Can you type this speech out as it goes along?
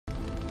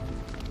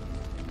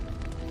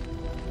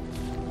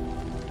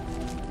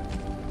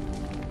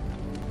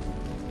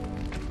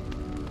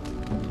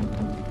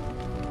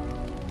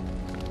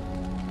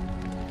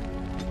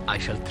I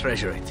shall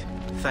treasure it.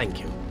 Thank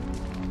you.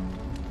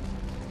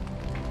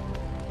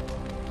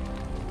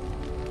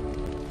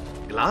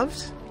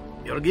 Gloves?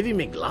 You're giving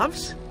me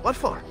gloves? What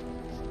for?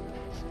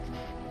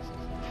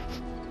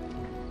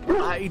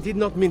 I did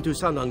not mean to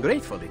sound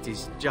ungrateful. It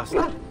is just...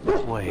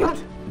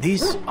 Wait,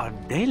 these are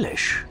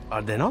Dalish,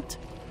 are they not?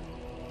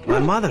 My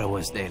mother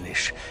was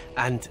Dalish,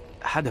 and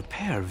had a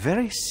pair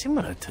very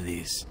similar to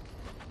these.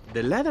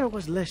 The leather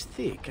was less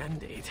thick,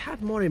 and it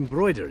had more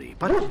embroidery,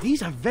 but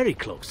these are very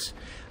close,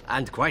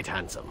 and quite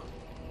handsome.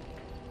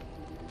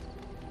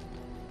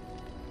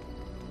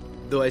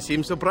 Do I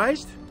seem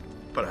surprised?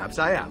 Perhaps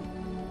I am.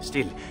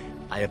 Still,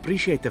 I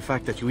appreciate the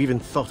fact that you even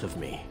thought of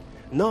me.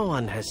 No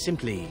one has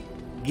simply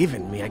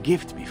given me a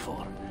gift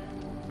before.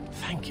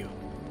 Thank you.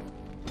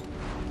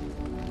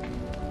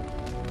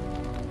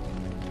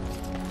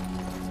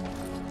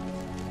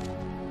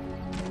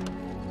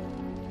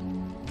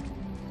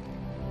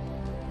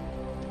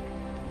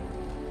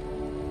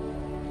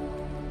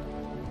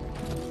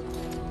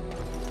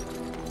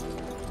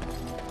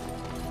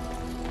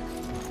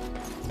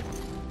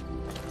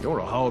 You're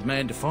a hard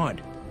man to find.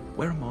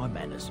 Where are my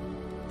manners?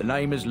 The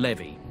name is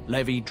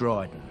Levi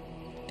Dryden.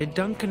 Did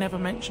Duncan ever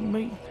mention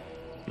me?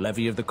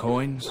 Levy of the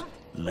coins?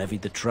 Levy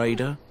the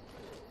trader?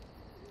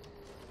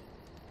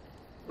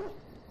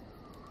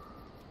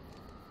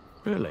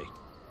 Really?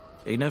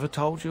 He never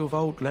told you of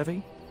old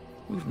Levy?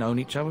 We've known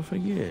each other for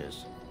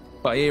years.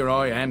 But here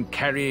I am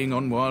carrying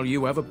on while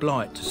you have a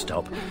blight to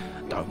stop.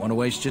 Don't want to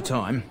waste your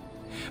time.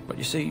 But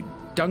you see,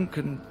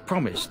 Duncan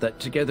promised that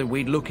together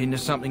we'd look into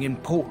something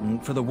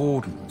important for the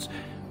Wardens.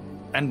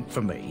 And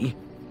for me.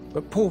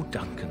 But poor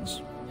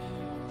Duncan's...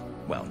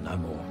 well, no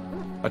more.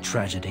 A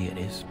tragedy it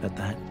is, at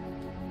that.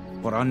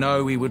 But I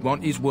know he would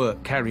want his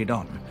work carried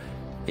on.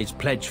 His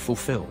pledge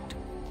fulfilled.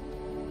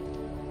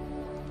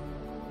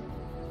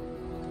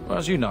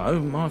 As you know,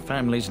 my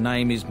family's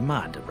name is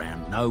mud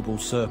around noble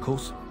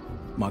circles.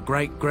 My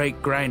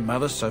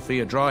great-great-grandmother,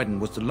 Sophia Dryden,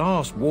 was the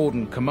last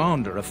Warden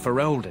commander of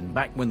Ferelden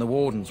back when the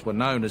Wardens were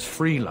known as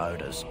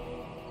freeloaders.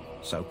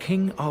 So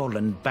King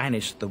Olin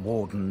banished the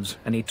Wardens,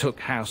 and he took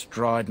House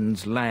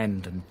Dryden's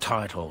land and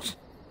titles.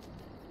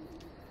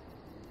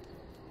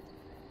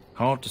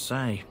 Hard to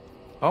say.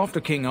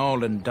 After King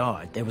Olin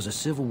died, there was a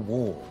civil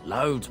war,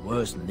 loads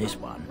worse than this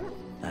one.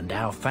 And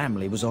our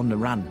family was on the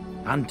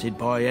run, hunted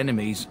by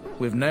enemies,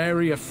 with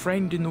nary a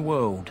friend in the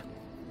world.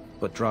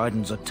 But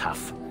Drydens are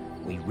tough.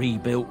 We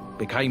rebuilt,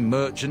 became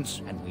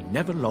merchants, and we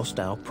never lost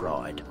our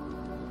pride.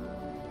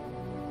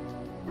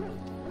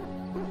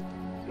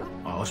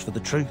 Ask for the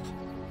truth.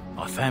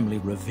 My family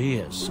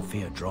reveres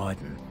Sophia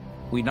Dryden.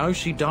 We know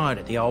she died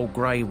at the old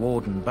Grey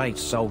Warden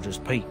base, Soldier's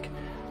Peak.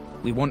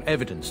 We want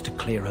evidence to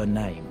clear her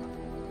name.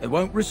 It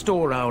won't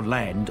restore our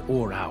land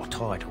or our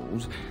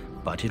titles,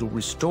 but it'll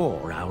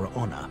restore our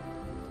honour.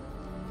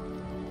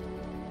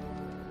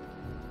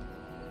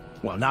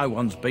 Well, no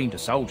one's been to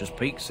Soldier's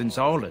Peak since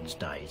Ireland's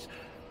days.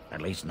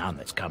 At least none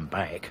that's come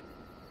back.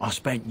 I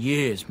spent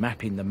years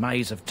mapping the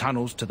maze of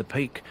tunnels to the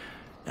peak,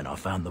 and I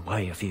found the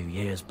way a few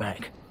years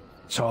back.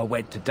 So I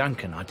went to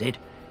Duncan, I did,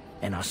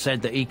 and I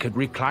said that he could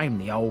reclaim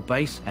the old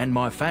base and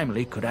my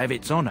family could have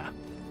its honour.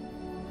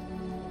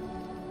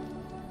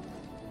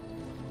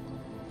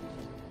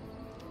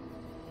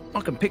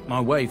 I can pick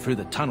my way through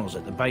the tunnels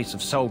at the base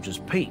of Soldier's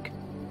Peak,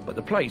 but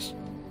the place,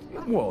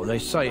 well, they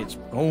say it's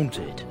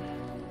haunted,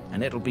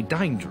 and it'll be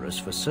dangerous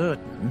for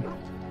certain.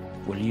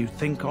 Will you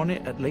think on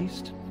it, at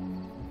least?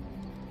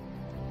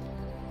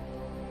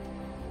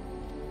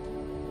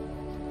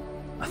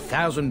 A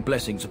thousand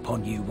blessings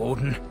upon you,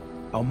 Warden.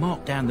 I'll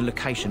mark down the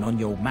location on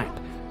your map.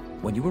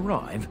 When you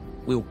arrive,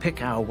 we'll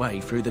pick our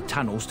way through the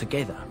tunnels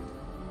together.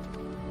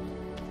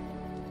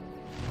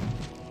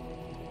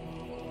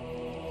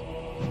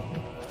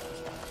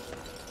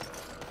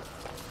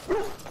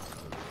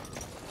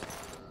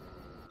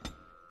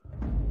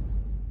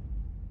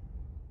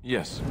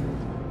 Yes.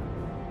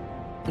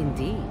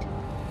 Indeed.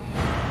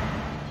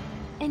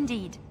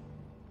 Indeed.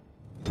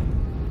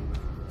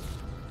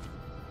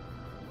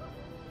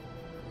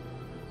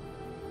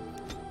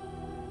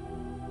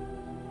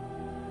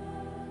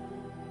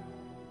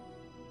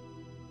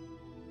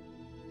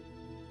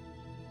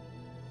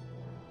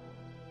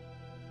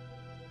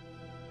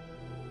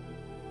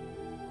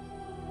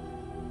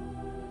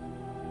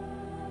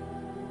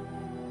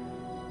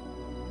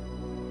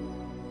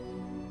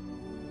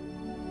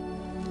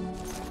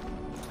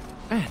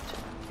 And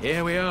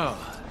here we are.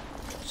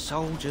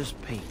 Soldier's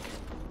Peak.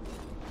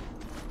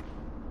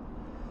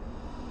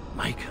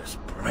 Maker's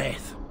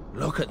breath.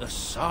 Look at the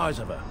size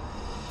of her.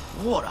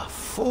 What a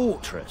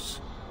fortress.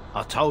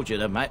 I told you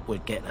the map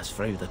would get us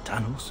through the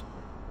tunnels.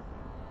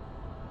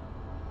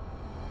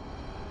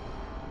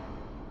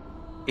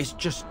 It's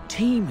just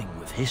teeming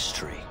with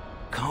history.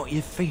 Can't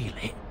you feel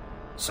it?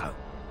 So,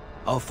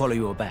 I'll follow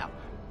you about,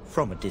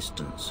 from a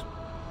distance.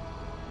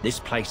 This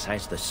place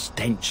has the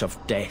stench of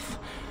death.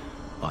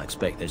 I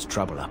expect there's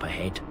trouble up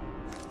ahead.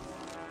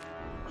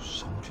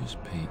 Soldier's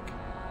Peak.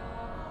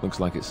 Looks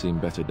like it's seen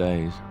better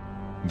days.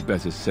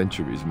 Better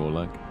centuries, more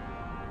like.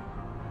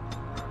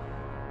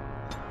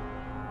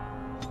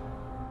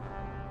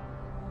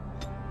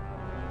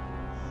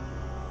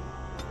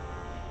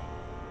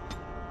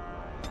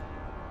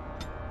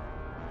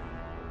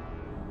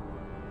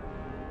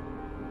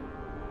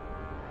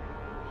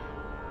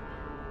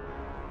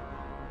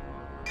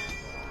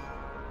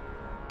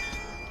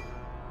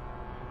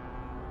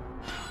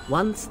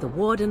 Once the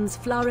Wardens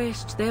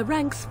flourished, their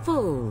ranks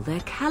full,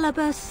 their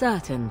caliber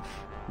certain.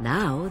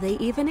 Now they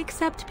even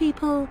accept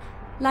people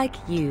like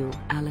you,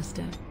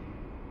 Alistair.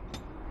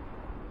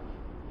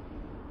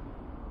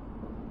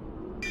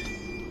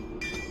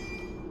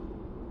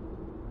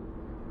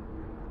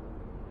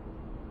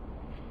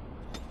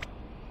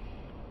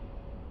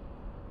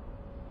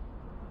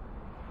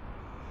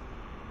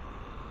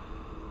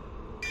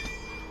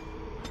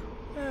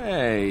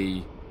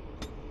 Hey.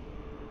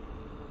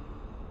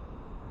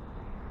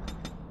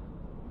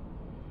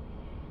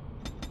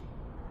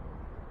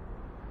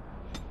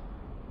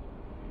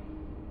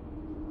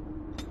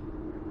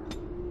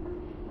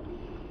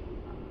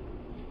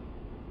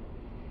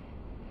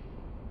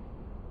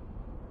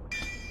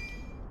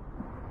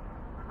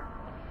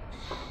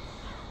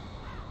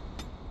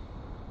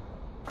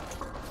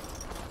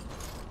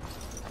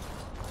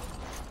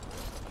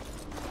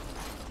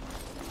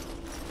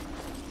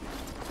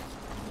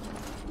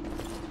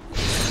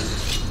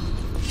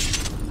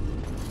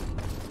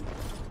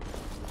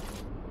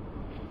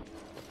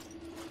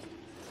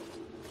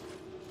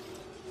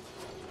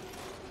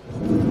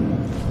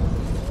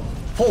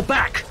 Fall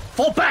back!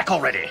 Fall back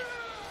already!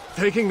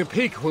 Taking the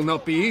peak will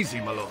not be easy,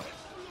 my lord.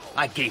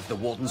 I gave the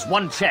Wardens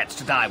one chance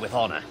to die with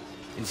honor.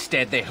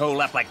 Instead, they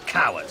hole up like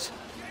cowards.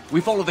 We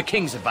follow the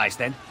King's advice,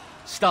 then.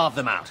 Starve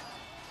them out.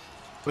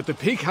 But the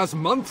peak has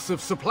months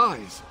of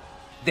supplies.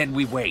 Then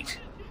we wait.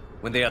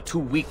 When they are too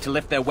weak to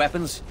lift their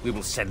weapons, we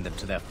will send them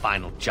to their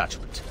final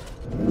judgment.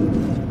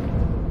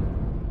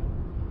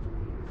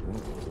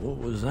 What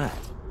was that?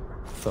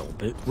 Felt a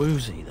bit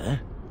woozy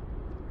there.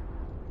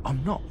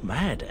 I'm not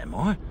mad, am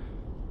I?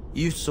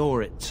 You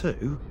saw it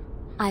too?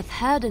 I've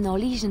heard an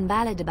Orlesian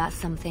ballad about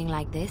something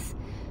like this.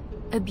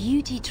 A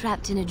beauty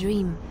trapped in a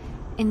dream.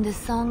 In the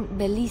song,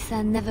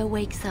 Belisa never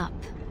wakes up.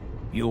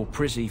 Your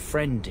pretty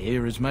friend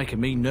here is making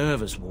me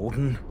nervous,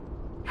 Warden.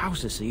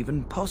 How's this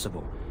even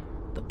possible?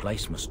 The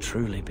place must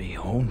truly be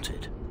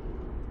haunted.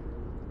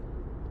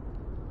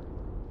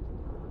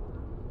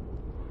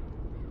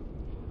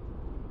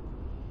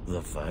 The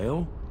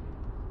Veil?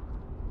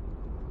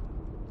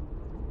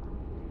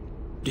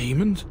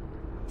 Demons?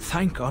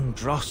 Thank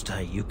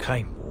Andraste you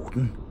came,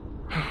 Warden.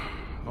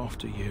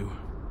 After you.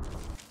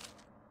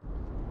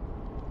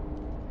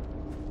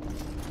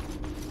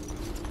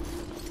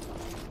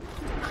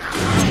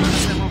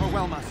 Let them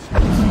overwhelm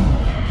us.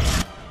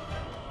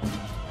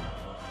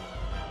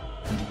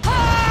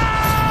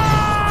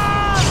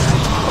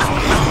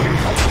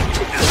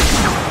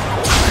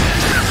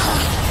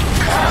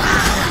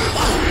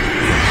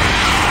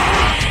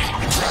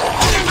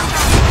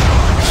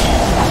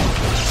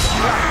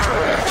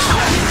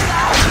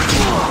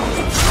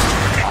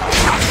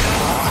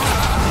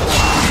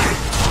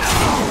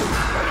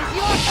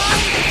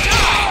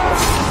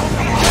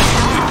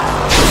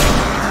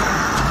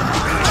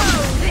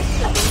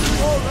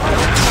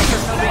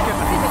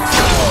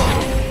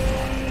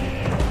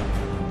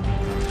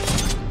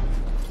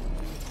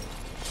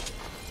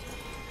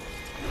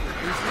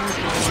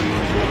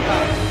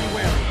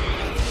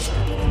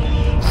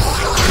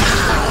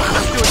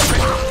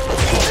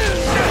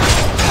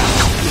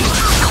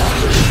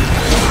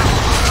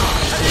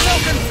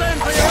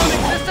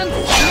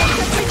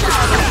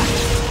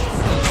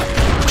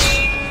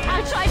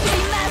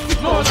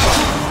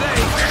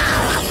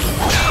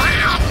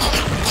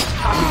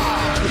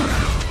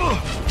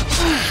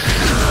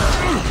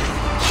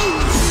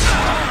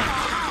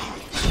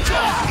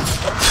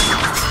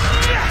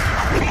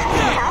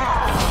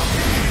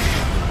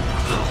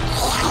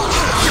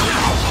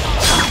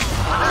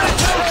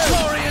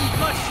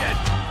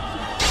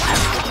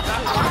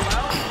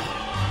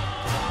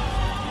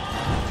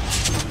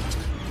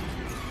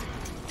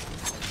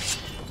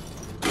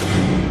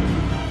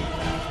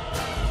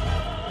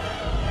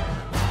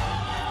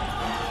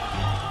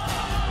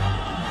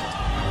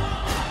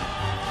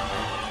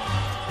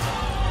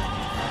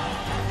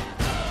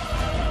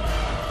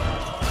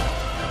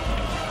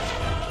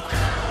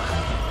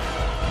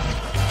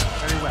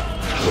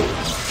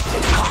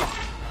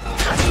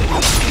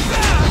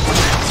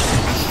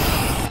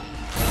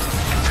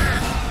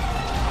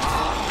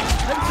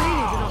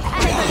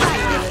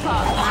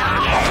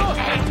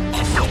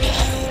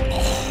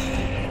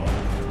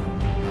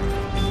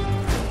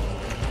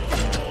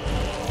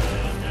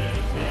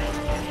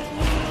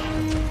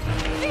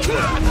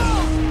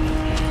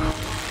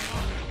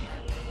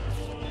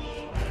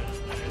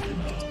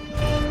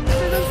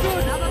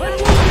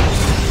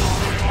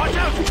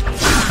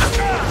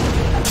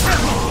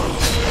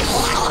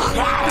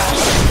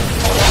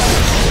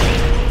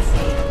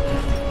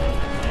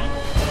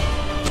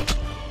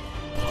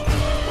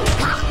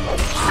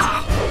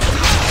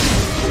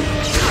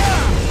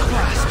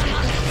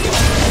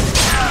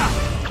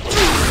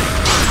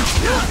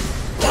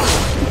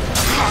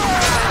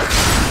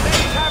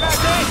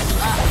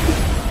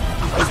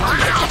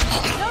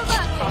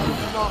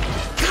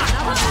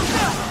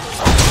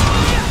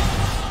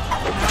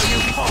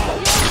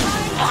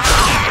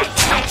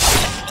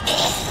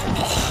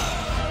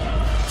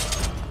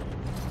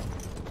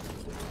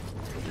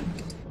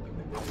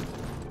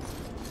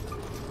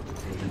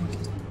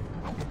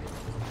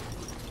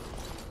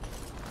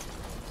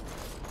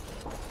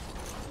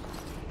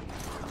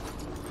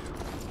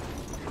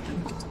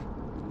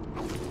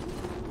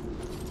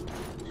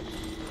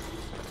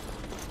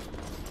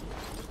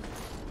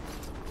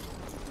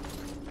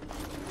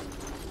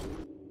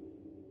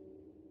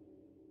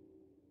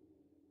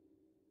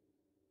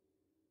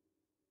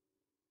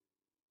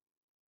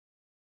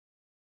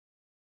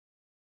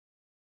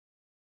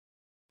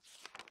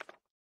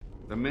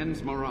 The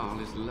men's morale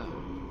is low.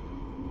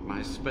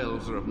 My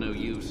spells are of no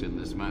use in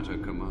this matter,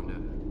 Commander.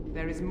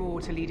 There is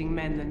more to leading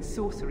men than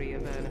sorcery,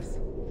 Avernus.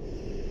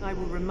 I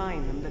will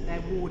remind them that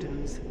they're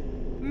wardens.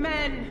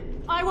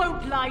 Men, I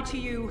won't lie to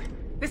you.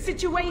 The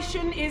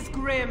situation is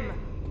grim.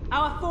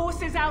 Our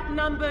forces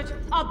outnumbered,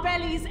 our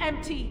bellies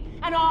empty,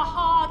 and our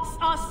hearts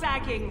are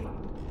sagging.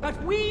 But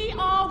we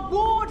are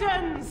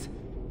wardens!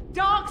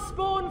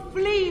 Darkspawn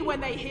flee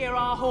when they hear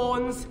our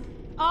horns.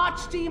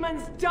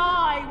 Archdemons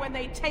die when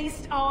they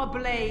taste our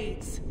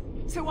blades.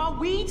 So are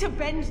we to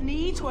bend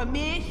knee to a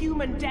mere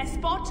human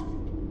despot?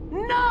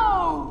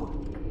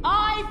 No!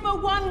 I, for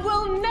one,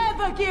 will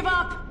never give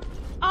up!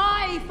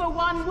 I, for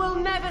one, will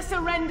never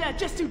surrender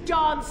just to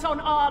dance on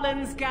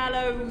Arlen's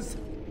gallows.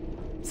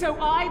 So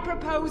I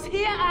propose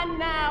here and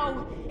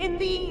now, in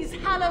these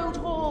hallowed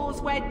halls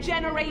where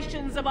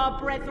generations of our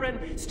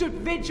brethren stood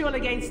vigil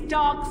against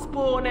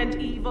Darkspawn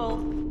and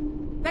evil,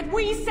 that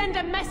we send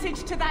a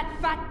message to that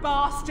fat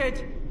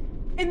bastard.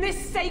 In this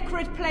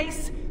sacred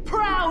place,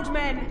 proud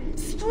men,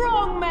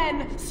 strong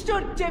men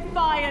stood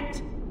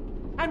defiant,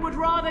 and would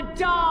rather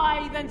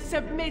die than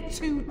submit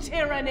to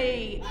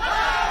tyranny.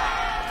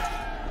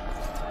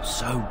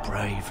 So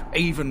brave,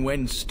 even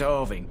when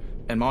starving,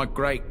 and my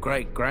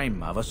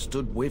great-great-grandmother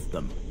stood with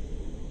them.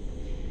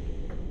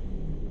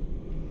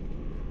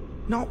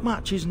 Not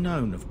much is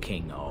known of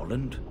King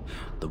Arland.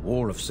 The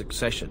War of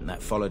Succession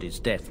that followed his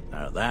death,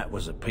 now that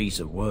was a piece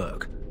of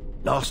work.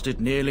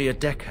 Lasted nearly a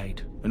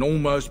decade, and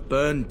almost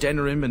burned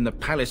Denerim and the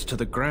palace to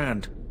the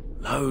ground.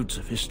 Loads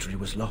of history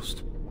was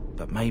lost,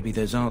 but maybe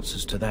there's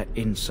answers to that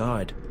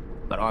inside.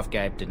 But I've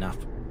gabbed enough.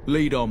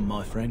 Lead on,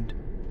 my friend.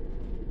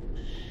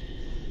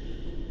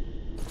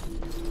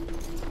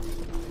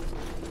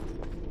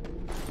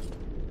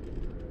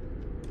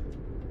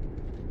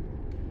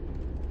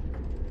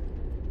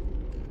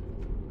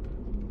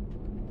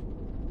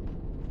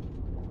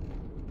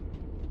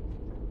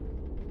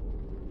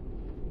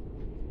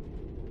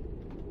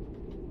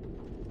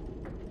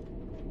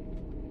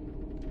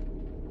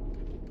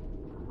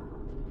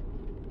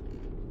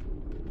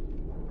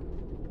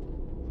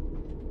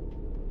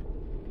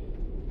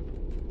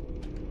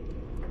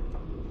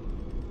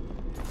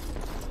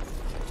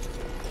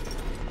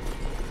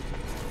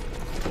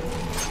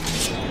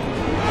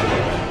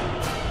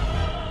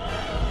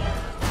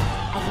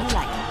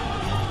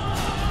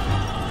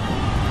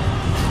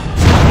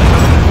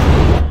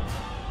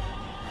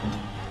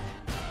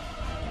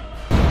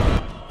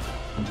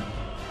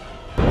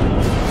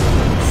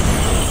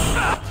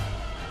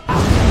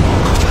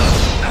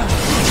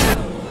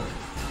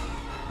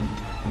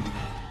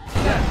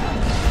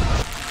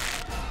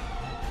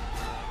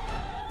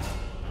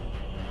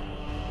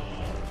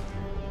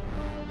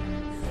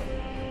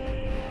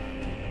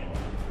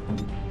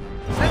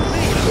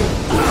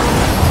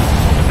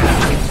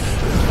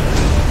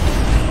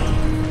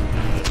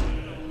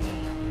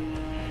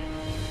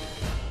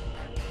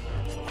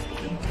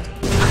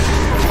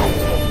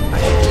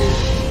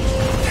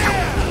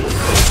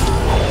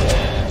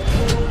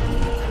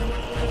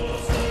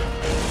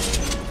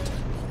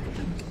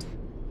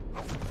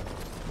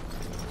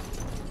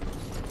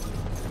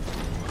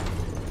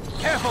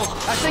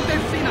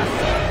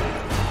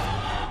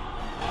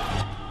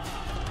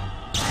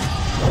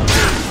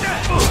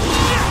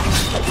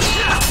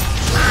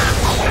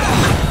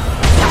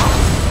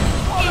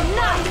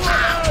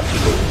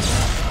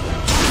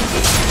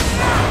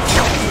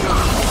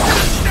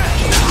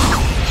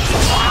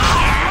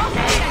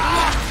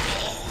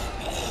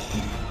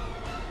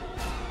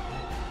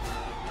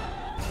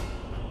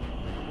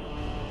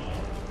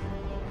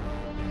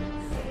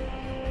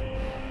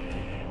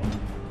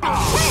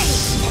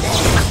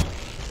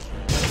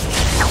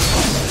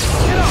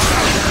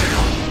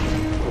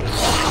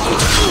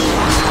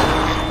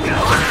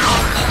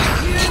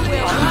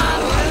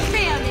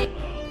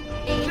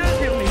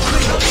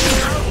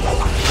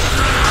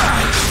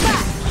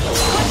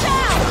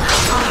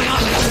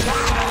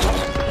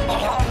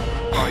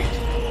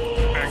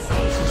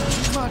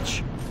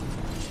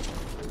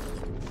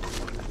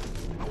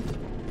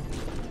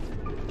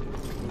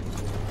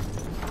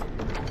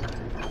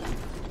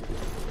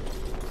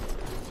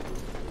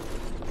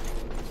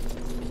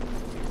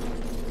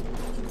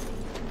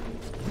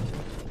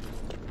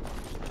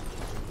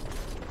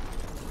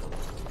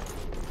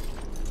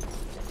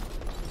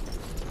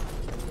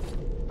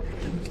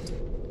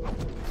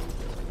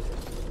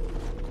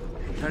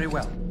 Very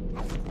well.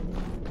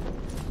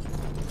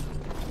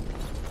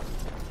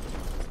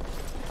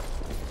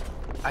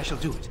 I shall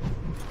do it.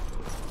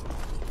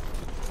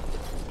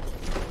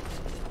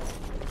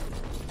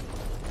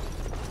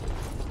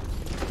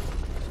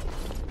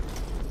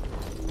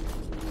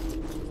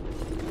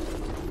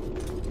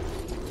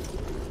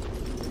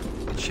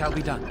 It shall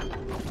be done.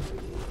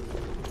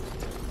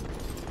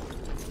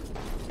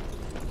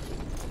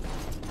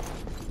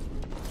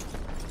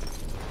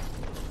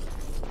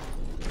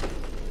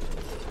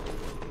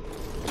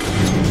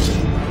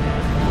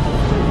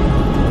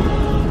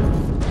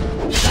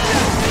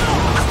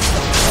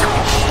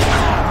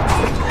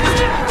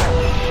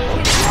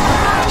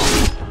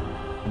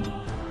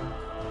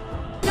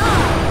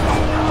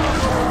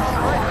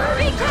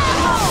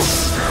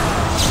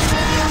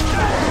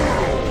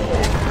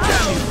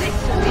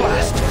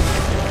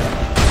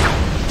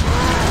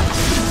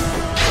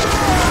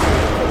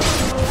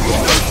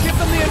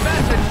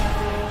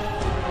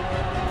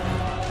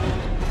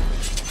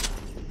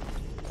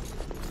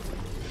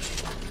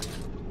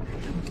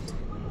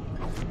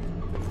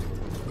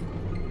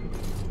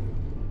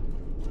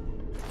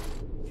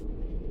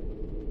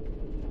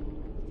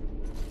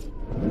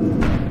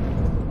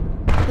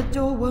 that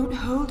door won't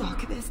hold,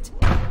 Archivist.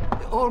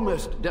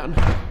 Almost done.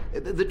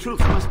 The truth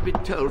must be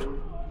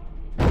told.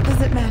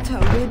 Does it matter?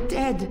 We're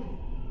dead.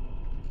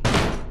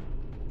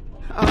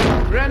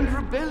 Our grand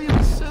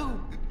rebellion so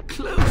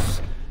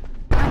close.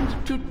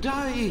 And to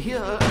die here,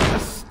 a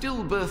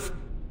stillbirth.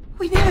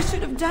 We never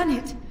should have done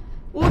it.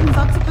 Wardens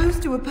aren't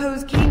supposed to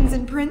oppose kings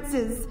and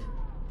princes.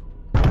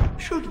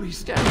 Should we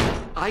stand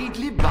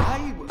idly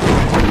by?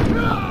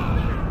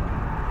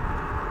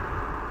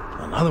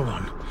 Another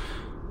one.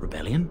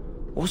 Rebellion?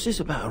 What's this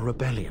about a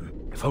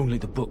rebellion? If only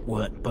the book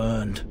weren't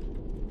burned.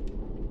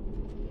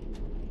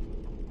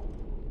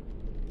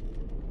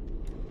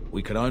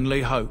 We could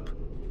only hope.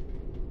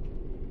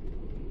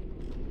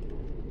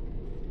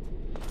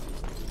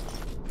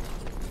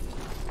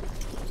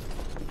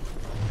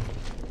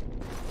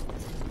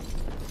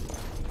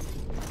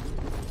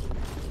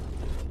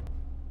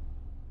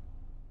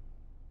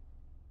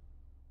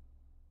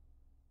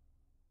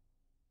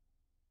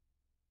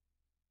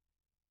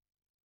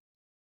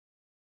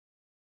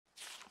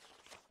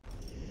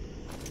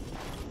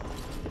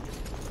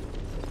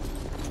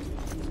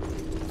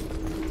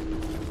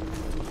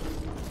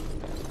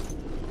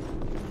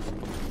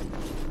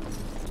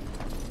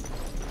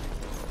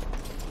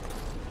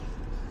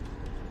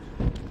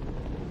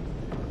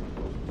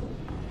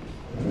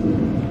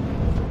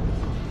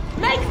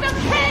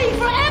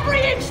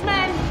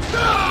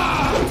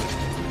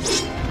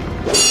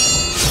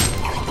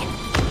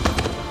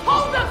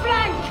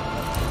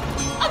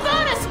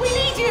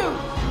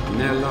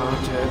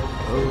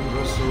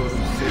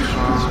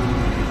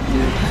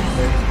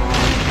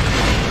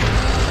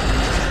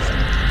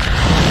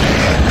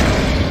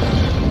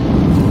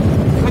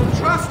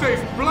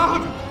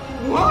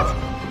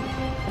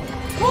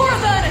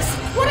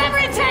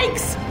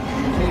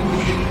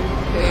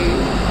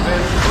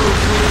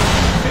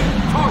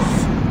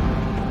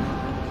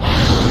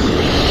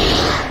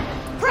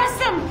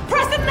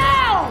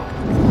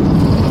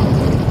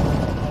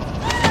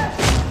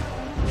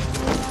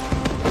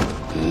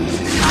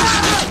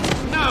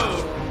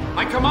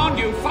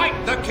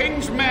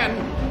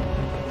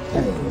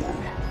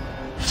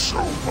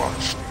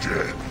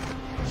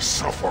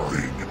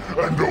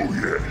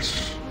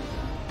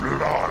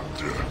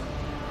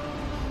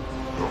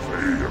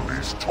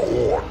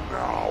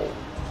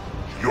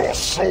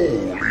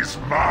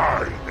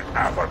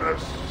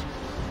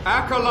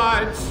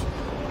 Acolytes,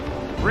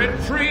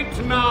 retreat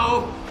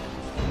now.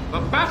 The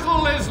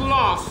battle is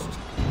lost.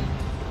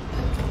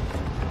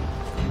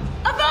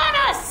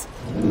 Avernus!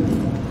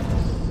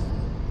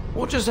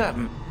 What just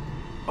happened?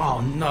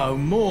 Oh no,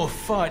 more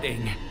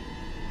fighting.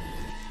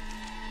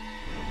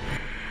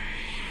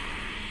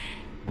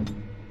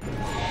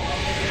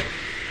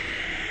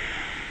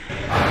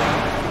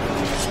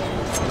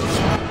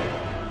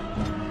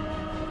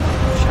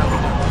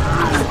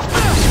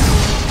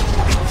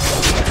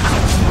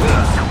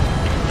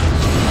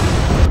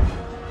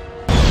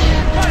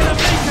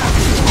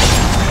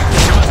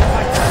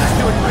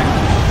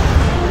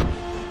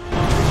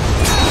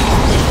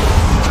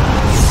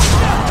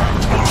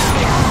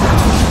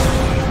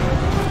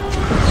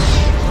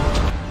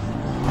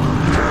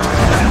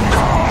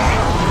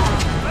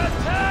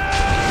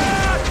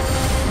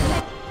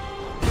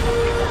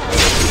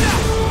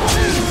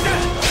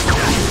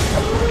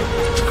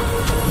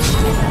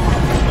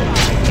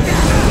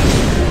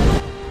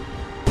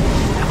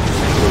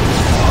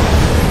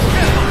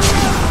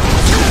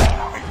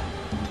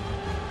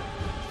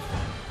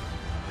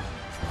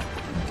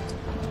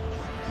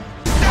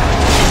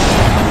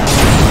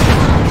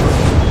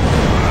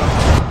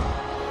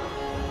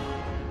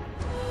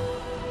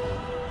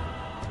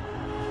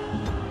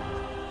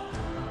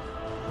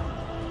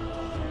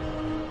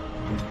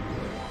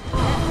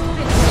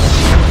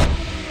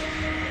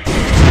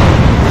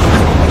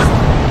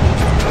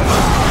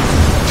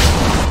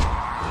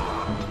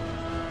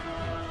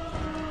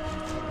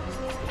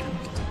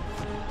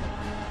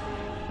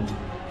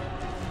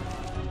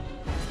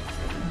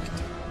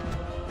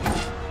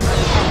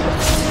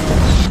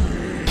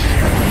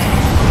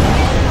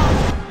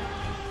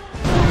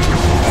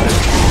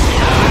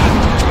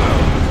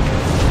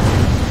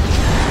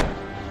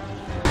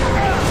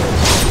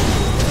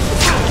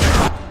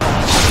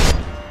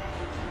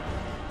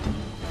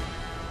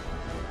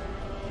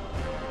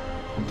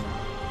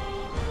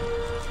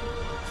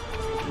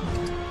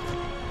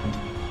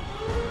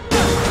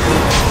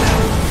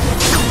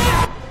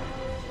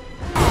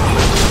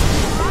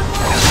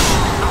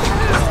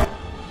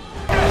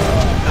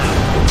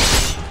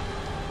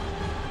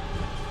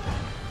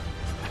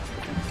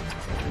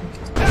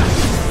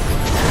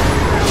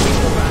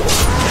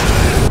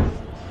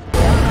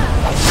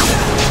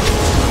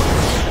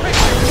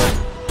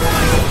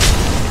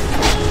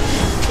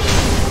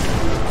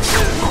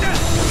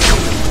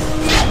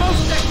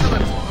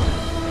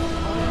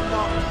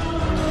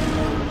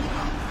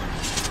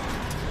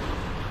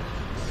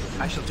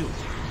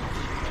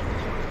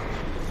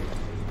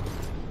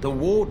 The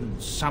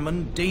Wardens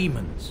summoned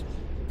demons.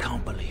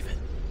 Can't believe it.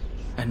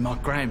 And my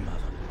grandmother,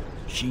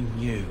 she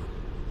knew.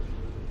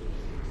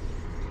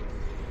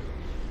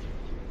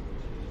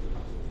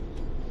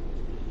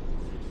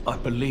 I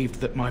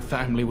believed that my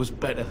family was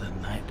better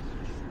than that.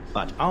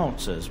 But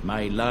answers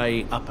may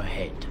lay up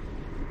ahead.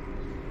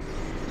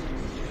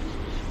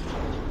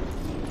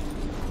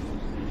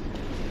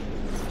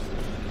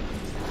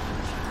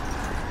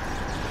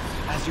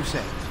 As you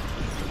say.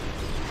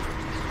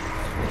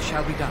 It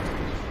shall be done.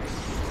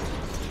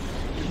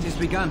 It is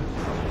begun.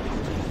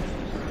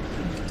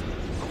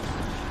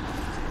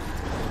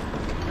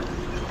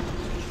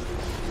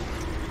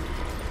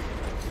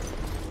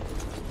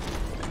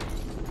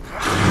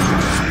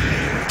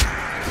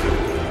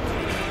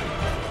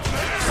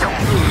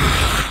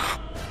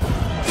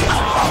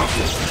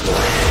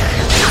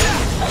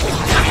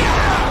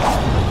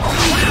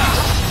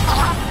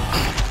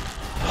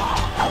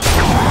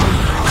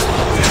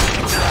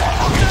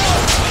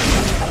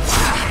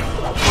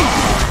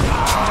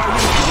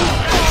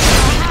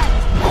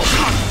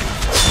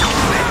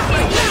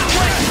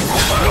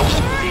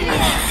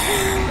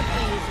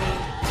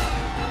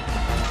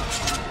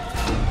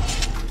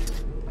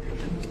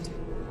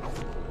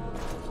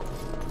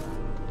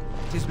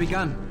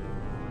 Begun.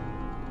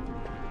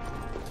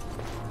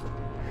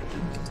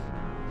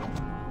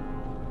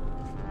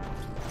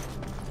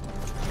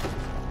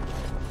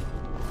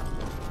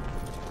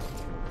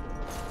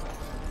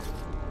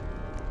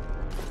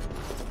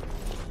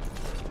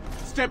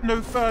 Step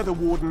no further,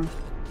 Warden.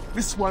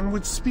 This one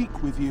would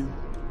speak with you.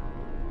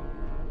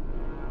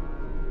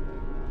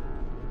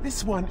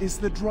 This one is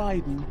the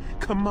Dryden,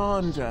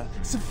 Commander,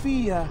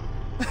 Sophia.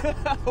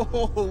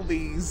 All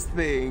these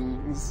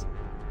things.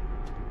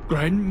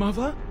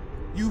 Grandmother?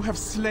 You have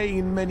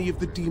slain many of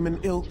the demon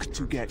ilk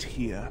to get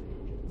here.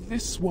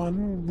 This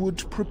one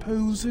would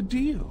propose a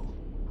deal.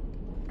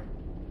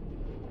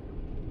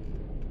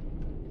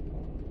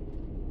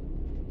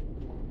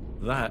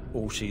 That,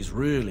 or she's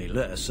really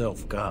let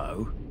herself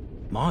go.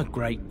 My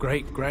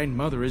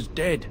great-great-grandmother is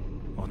dead.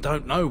 I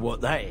don't know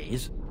what that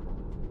is.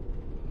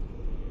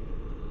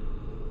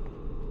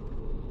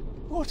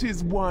 What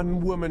is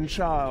one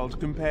woman-child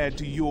compared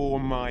to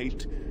your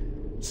might?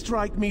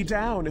 Strike me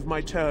down if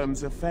my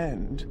terms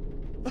offend.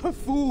 A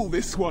fool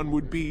this one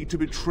would be to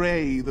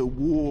betray the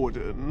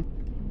Warden.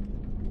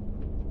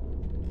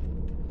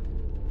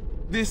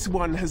 This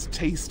one has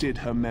tasted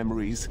her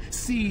memories,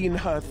 seen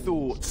her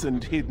thoughts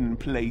and hidden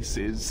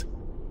places.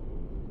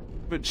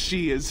 But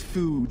she is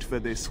food for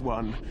this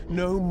one,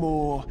 no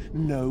more,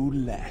 no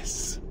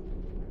less.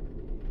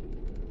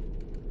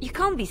 You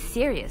can't be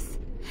serious.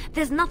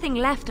 There's nothing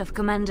left of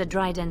Commander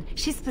Dryden.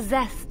 She's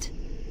possessed.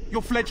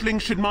 Your fledgling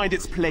should mind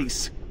its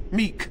place.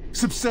 Meek,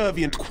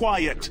 subservient,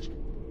 quiet.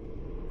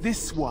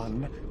 This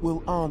one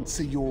will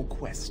answer your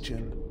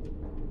question.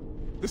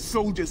 The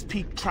Soldier's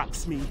Peak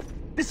traps me.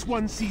 This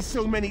one sees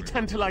so many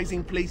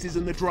tantalizing places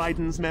in the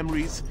Dryden's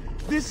memories.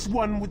 This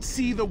one would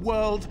see the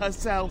world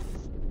herself.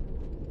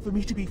 For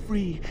me to be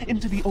free,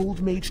 into the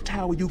Old Mage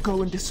Tower you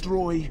go and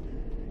destroy.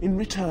 In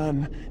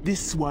return,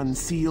 this one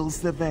seals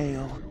the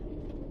veil.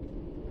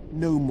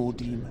 No more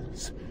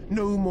demons,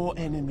 no more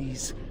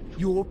enemies.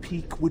 Your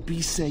peak would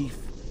be safe.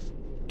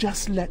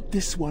 Just let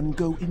this one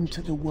go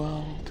into the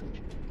world.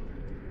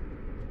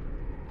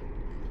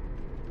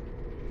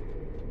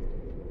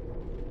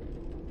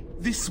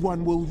 This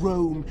one will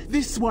roam,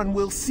 this one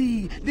will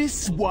see,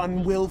 this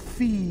one will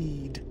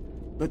feed.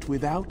 But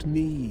without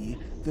me,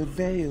 the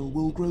veil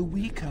will grow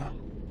weaker.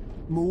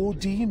 More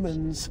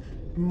demons,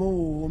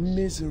 more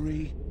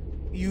misery.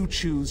 You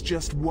choose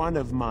just one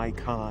of my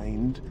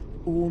kind,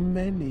 or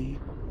many.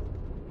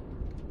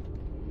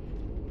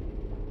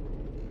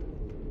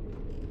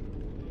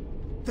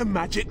 The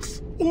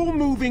magics, all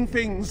moving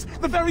things,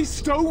 the very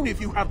stone if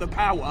you have the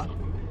power.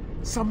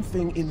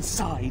 Something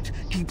inside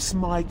keeps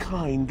my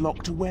kind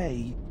locked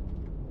away.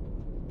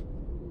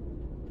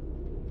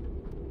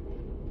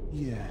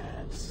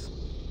 Yes.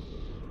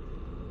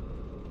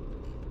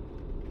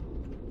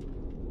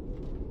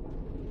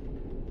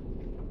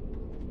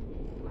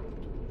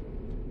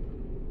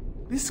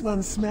 This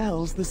one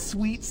smells the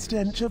sweet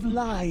stench of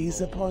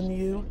lies upon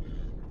you.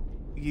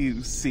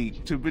 You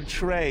seek to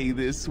betray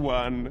this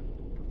one.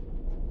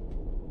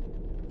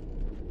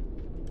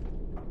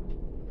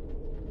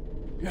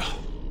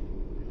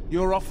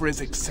 Your offer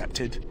is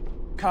accepted.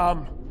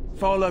 Come,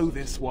 follow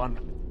this one.